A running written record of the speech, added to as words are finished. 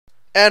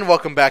And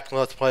welcome back to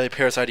Let's Play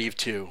Parasite Eve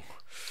 2.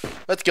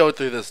 Let's go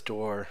through this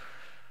door.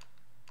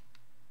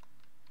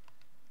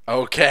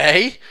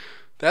 Okay,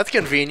 that's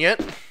convenient.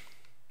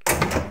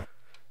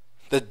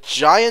 The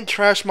giant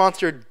trash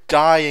monster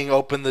dying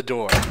opened the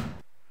door.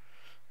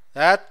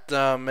 That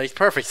makes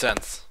perfect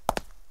sense.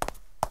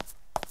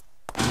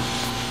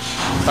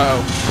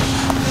 Uh-oh.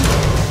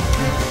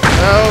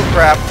 Oh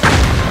crap.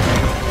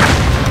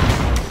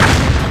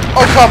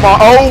 Oh come on,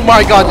 oh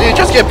my god, did it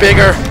just get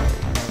bigger?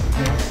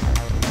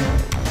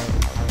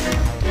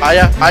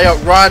 Aya,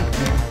 run!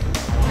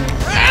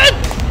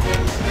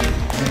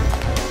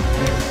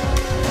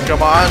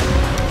 Come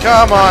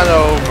on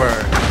over.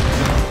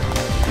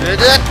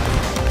 Did it?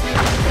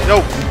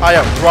 No,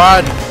 Aya,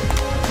 run!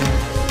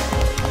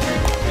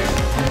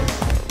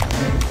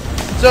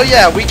 So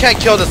yeah, we can't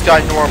kill this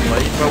guy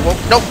normally, but we'll,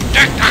 no!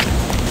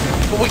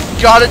 What we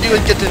gotta do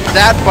is get to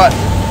that button.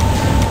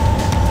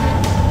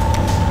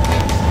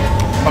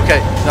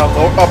 Okay, now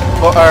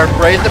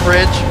raise the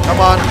bridge. Come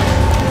on.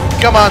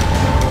 Come on.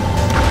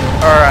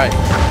 Alright,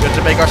 we have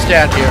to make our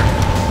stand here.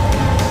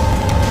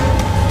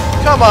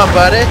 Come on,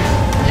 buddy.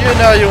 You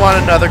know you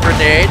want another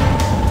grenade.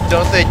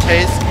 Don't they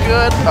taste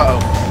good? Uh-oh.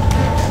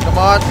 Come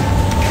on.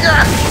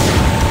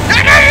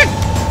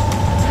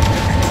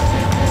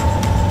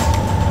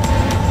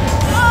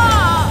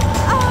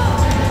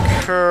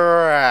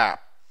 Crap.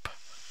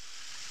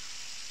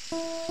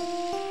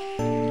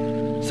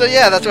 So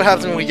yeah, that's what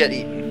happens when we get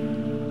eaten.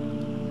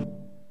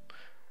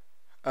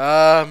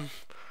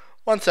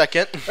 1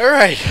 second.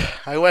 Alright,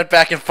 I went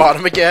back and fought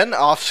him again,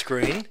 off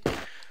screen.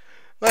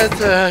 Let's,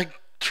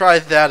 try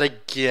that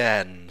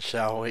again,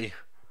 shall we?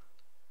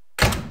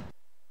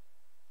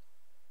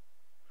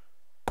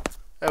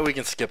 Oh, we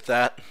can skip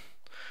that.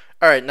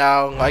 Alright,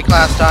 now, like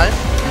last time,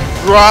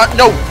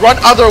 run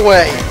other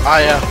way!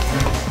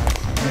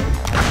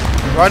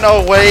 Run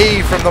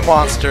away from the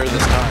monster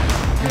this time.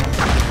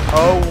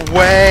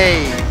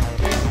 Away!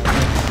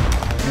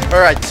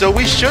 Alright, so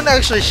we shouldn't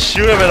actually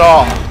shoot him at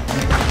all.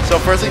 So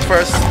first things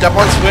first, step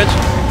on switch,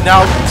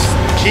 now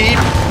keep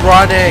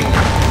running.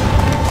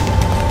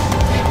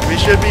 We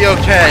should be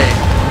okay.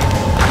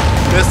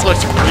 This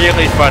looks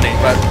really funny,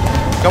 but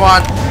come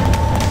on.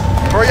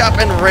 Hurry up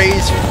and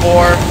raise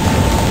 4.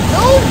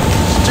 No!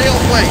 Stay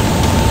away.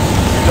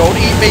 Don't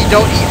eat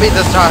me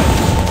this time.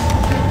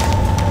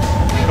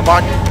 Come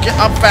on, get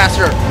up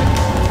faster.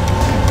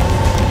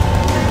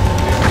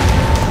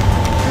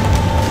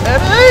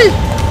 Eddie!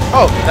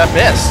 Oh, that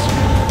missed.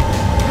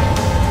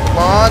 Come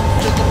on,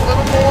 just a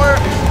little more.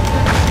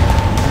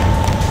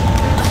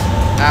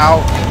 Ow.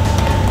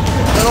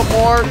 A little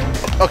more.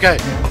 Okay.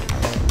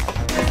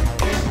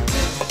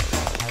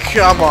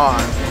 Come on.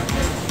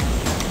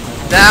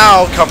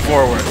 Now come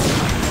forward.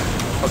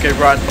 Okay,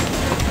 run.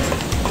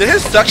 Did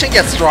his suction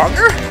get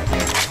stronger?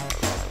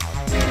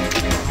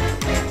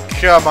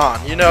 Come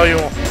on, you know you...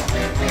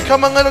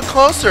 Come a little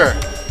closer.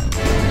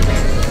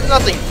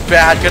 Nothing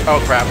bad could... Oh,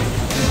 crap.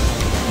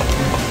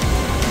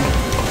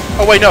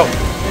 Oh, wait, no.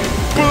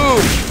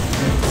 Boom!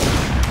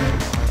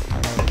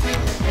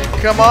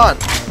 Come on.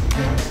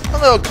 A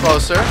little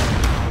closer.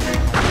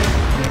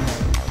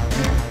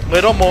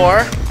 Little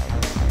more.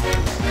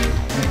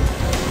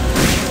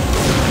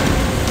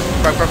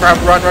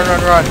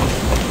 Run.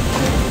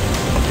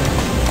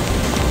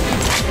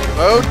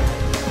 Load.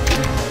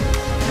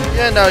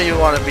 You know you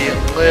want to be a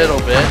little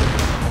bit.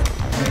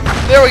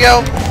 There we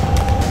go.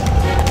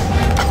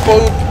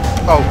 Boom.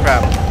 Oh,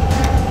 crap.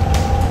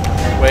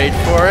 Wait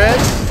for it.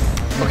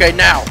 Okay,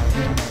 now.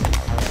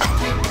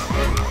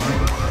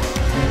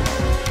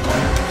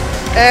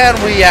 And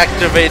we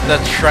activate the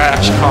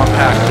trash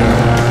compactor.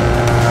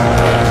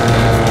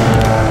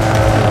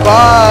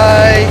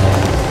 Bye!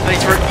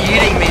 Thanks for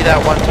eating me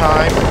that one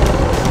time.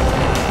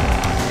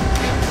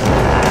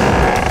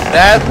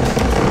 That's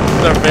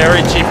a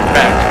very cheap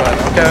effect, but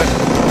okay.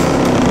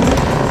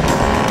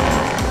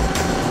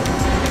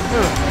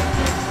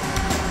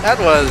 That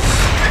was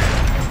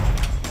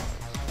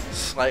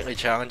slightly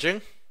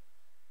challenging.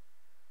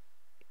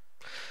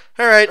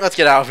 Alright, let's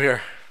get out of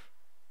here.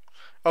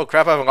 Oh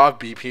crap, I have a lot of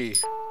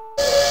BP.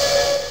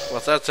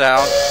 What's that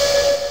sound?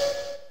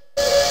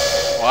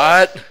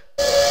 What?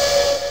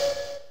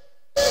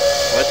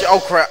 Oh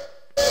crap.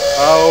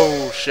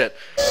 Oh shit.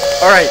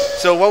 Alright,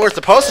 so what we're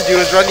supposed to do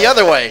is run the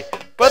other way.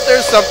 But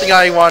there's something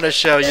I want to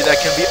show you that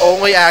can be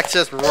only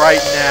accessed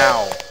right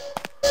now.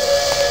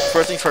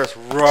 First things first,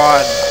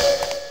 run.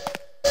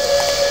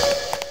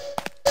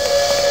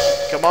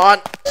 Come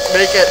on,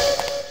 make it.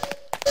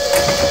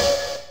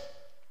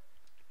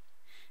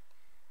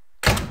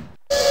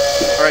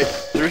 Alright,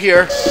 through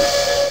here.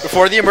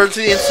 Before the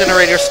emergency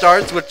incinerator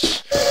starts,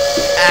 which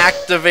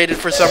activated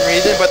for some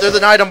reason, but there's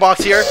an item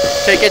box here.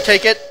 Take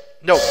it.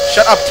 No,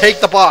 shut up, take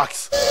the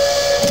box.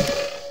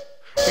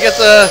 We get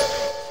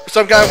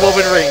some kind of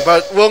woven ring,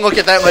 but we'll look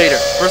at that later.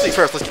 First things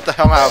first, let's get the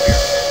hell out of here.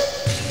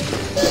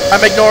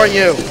 I'm ignoring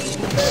you.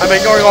 I'm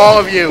ignoring all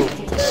of you.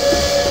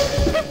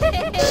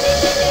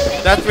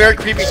 That's very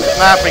creepy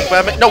laughing,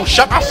 but no,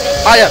 shut up!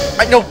 Aya,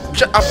 no,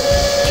 shut up!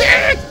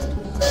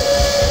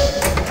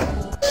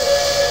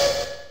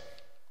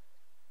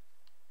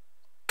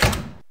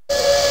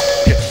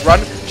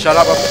 Shut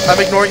up. I'm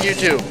ignoring you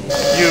too.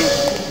 You.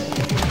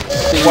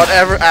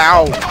 Whatever.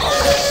 Ow.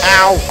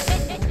 Ow.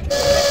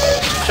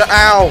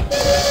 Ow.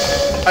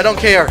 I don't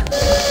care.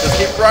 Just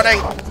keep running.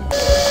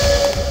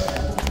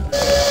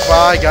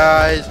 Bye,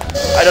 guys.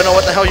 I don't know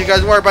what the hell you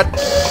guys were, but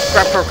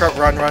crap, crap, crap.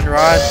 Run, run,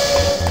 run.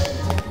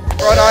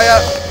 Run,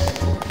 Aya.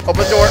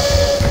 Open door.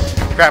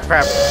 Crap,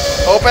 crap.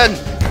 Open.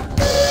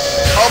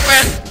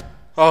 Open.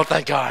 Oh,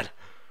 thank God.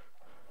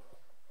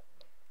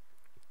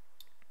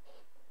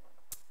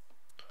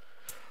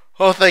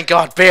 Oh, thank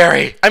God,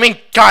 Barry. I mean,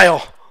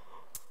 Kyle.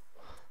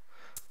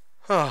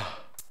 Oh.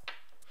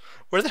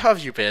 Where the hell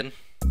have you been?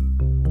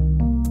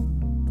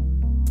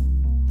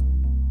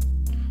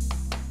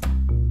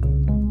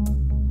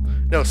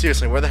 No,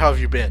 seriously, where the hell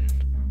have you been?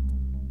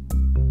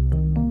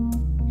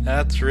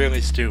 That's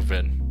really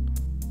stupid.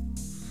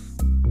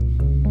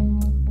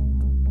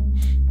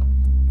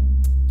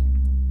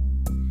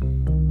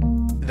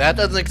 That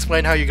doesn't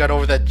explain how you got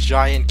over that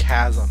giant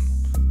chasm.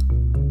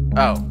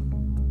 Oh.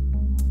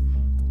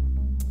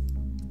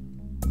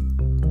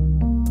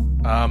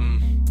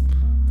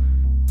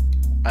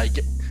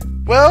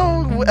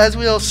 Well, as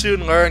we'll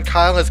soon learn,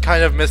 Kyle is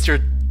kind of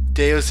Mr.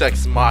 Deus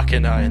Ex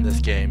Machina in this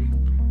game.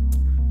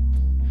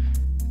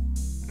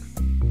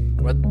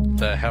 What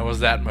the hell was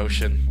that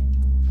motion?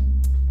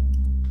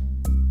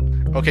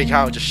 Okay,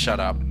 Kyle, just shut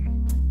up.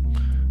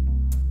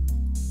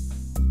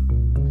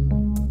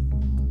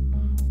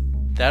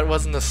 That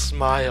wasn't a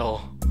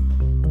smile.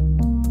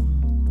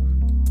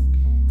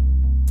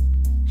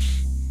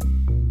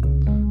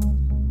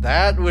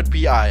 That would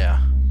be Aya.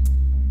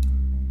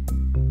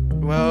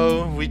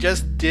 Well, we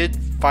just did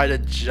fight a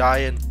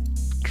giant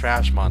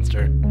trash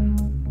monster.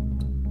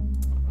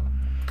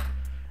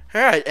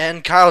 Alright,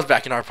 and Kyle's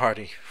back in our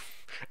party.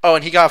 Oh,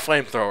 and he got a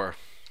flamethrower.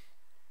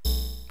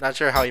 Not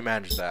sure how he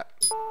managed that.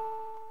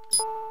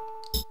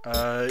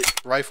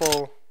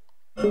 Rifle.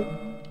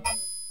 Alright,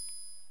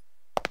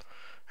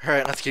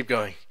 let's keep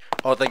going.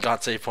 Oh, thank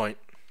God, save point.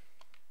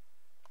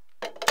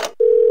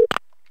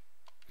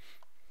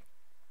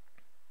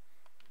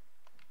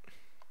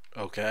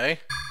 Okay.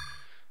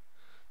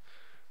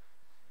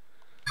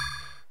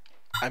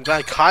 I'm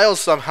glad Kyle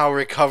somehow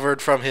recovered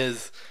from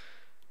his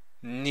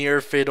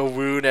near fatal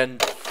wound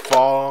and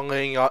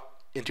falling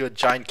into a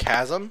giant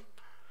chasm.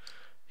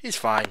 He's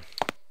fine.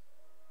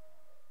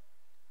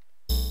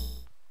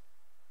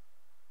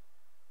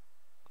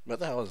 What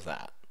the hell is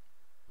that?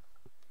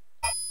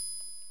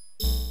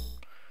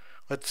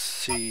 Let's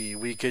see,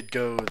 we could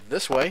go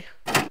this way.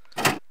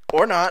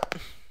 Or not.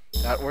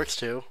 That works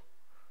too.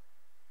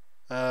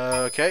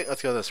 Okay,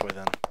 let's go this way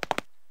then.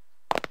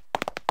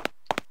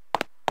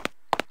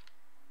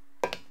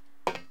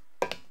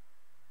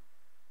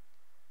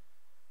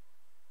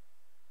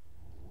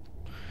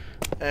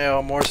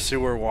 Oh, more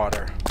sewer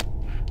water.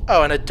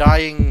 Oh, and a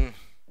dying...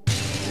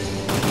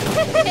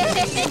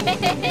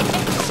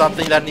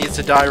 something that needs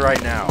to die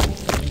right now.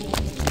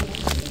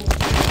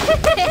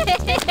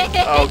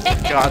 Oh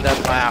God,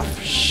 that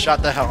laugh.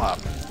 Shut the hell up.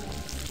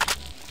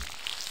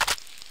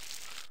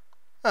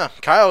 Huh,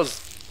 Kyle's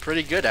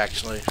pretty good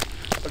actually.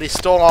 But he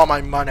stole all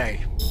my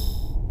money.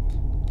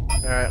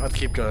 Alright, let's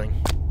keep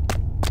going.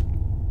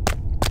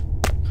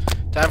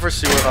 Time for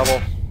sewer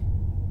level.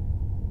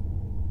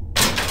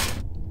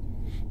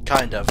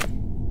 Kind of.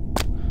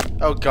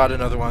 Oh God,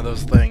 another one of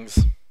those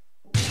things.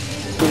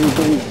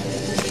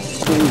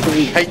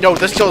 Hey, no,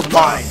 this kill's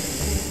mine!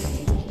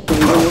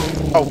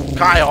 Oh,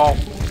 Kyle!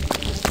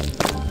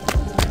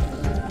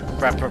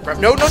 Crap, crap, crap.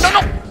 No, no, no,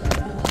 no!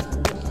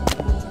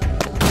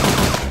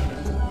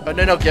 Oh,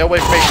 no, no, get away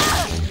from me.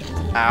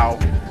 Ow.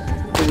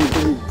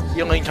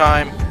 Healing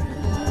time.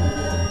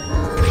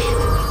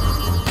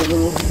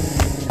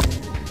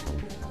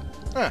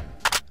 Huh.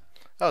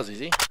 That was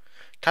easy.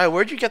 Kyle,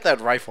 where'd you get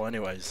that rifle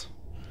anyways?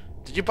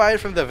 Did you buy it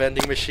from the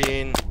vending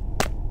machine?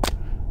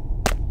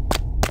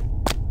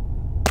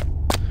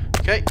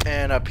 Okay,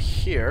 and up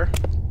here.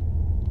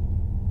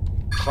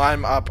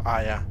 Climb up,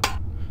 Aya.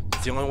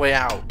 It's the only way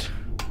out.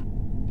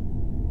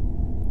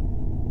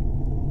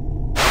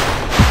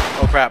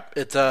 Oh crap,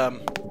 it's oh,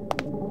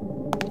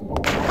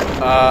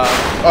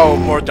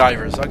 more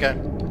divers, okay.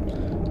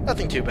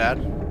 Nothing too bad.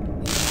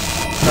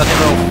 Nothing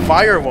little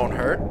fire won't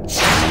hurt.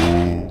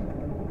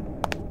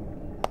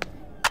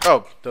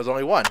 Oh, there's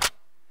only one.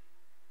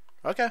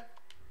 Okay.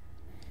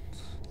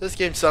 This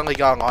game suddenly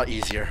got a lot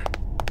easier.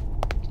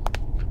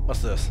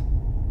 What's this?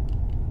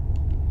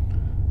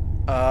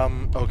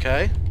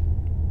 Okay.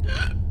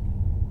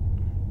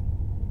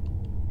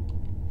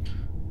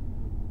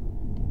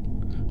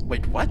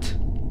 Wait, what?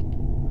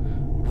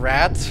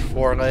 Rats,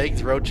 4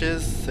 legs,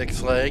 roaches,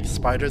 6 legs,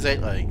 spiders,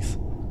 8 legs.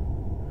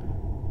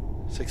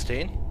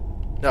 16?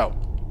 No.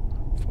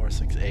 4,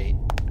 6, 8.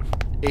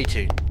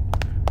 18.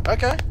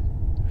 Okay.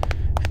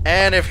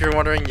 And if you're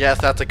wondering, yes,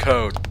 that's a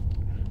code.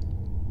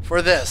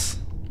 For this.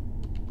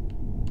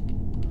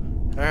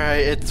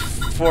 Alright, it's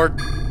 4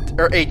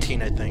 or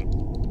 18, I think.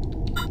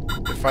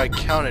 If I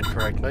counted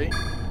correctly.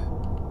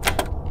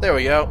 There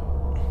we go.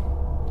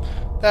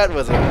 That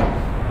was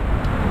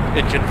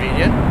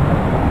inconvenient.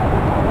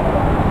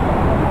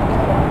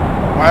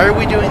 Why are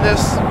we doing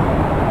this?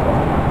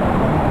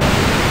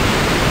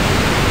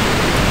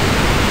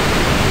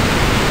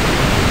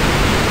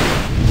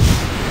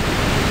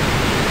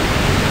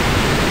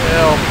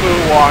 Ew,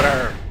 poo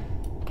water.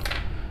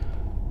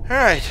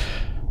 Alright.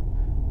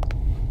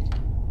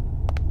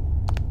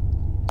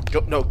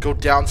 Go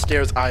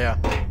downstairs, Aya.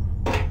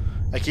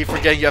 I keep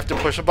forgetting you have to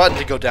push a button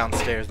to go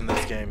downstairs in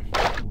this game.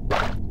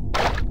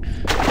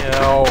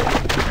 Ew.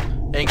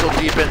 Ankle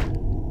deep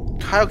in.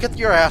 Kyle, get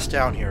your ass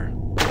down here.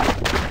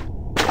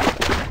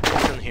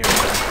 What's in here?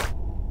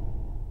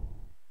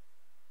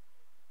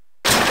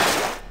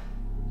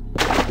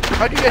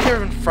 How'd you get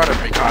here in front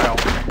of me, Kyle?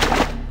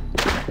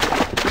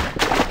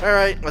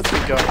 Alright, let's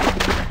keep going.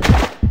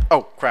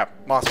 Oh, crap.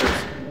 Monsters.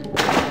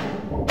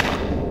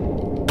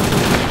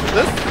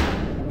 This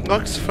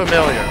looks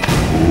familiar.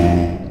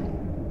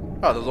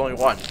 Oh, there's only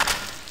one.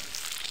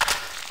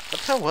 What the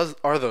hell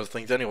are those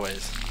things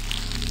anyways?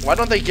 Why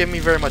don't they give me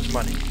very much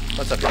money?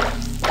 What's up here?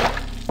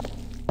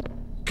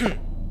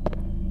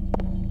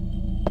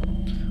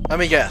 Let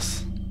me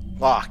guess.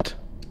 Locked.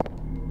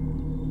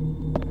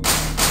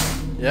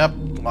 Yep,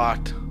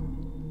 locked.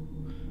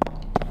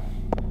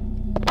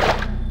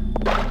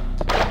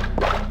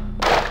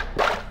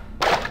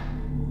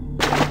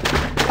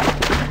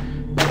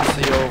 Let's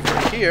see over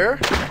here.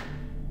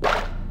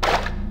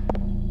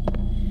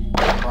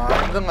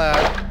 Climb the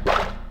ladder.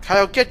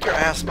 Kyle, get your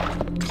ass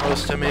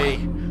close to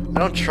me. I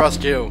don't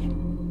trust you.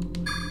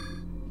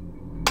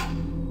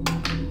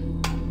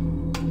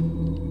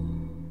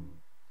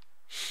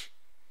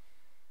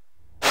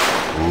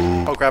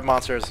 Oh, grab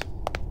monsters.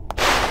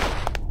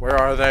 Where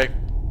are they?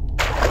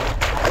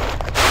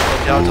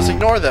 Okay, I'll just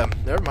ignore them.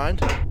 Never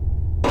mind.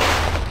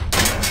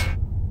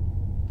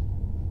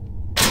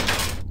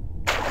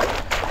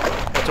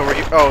 What's over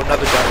here? Oh,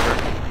 another janitor.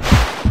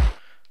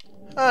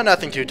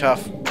 Nothing too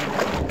tough.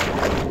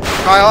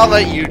 Kyle, I'll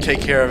let you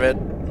take care of it.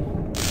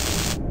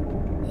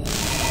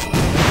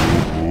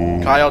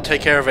 Kyle,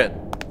 take care of it.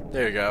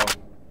 There you go.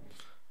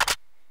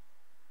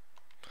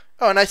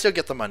 Oh, and I still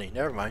get the money.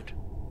 Never mind.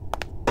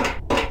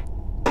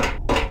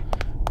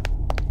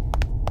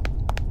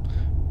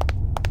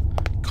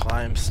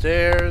 Climb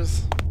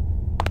stairs.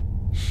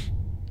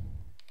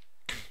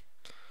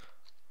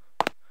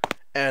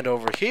 And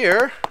over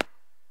here.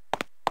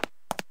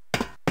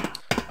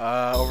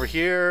 Over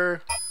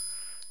here.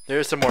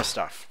 There's some more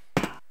stuff.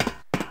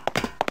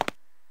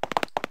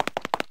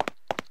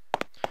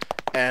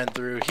 And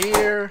through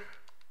here.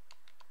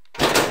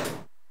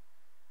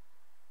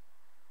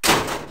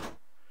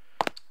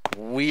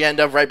 We end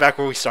up right back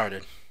where we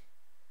started.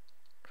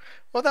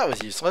 Well, that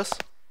was useless.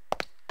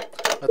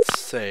 Let's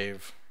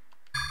save.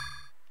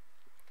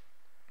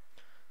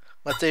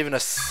 Let's save in a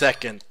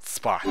second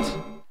spot.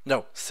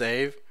 No,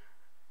 save.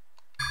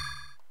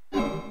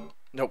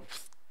 Nope.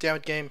 Damn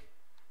it, game.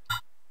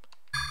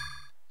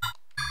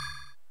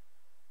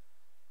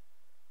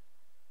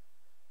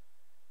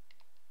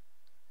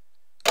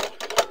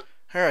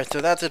 Alright,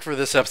 so that's it for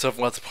this episode of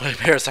Let's Play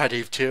Parasite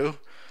Eve 2.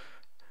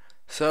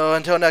 So,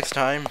 until next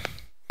time.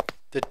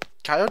 Did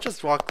Kyle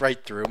just walk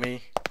right through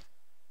me?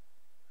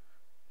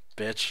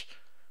 Bitch.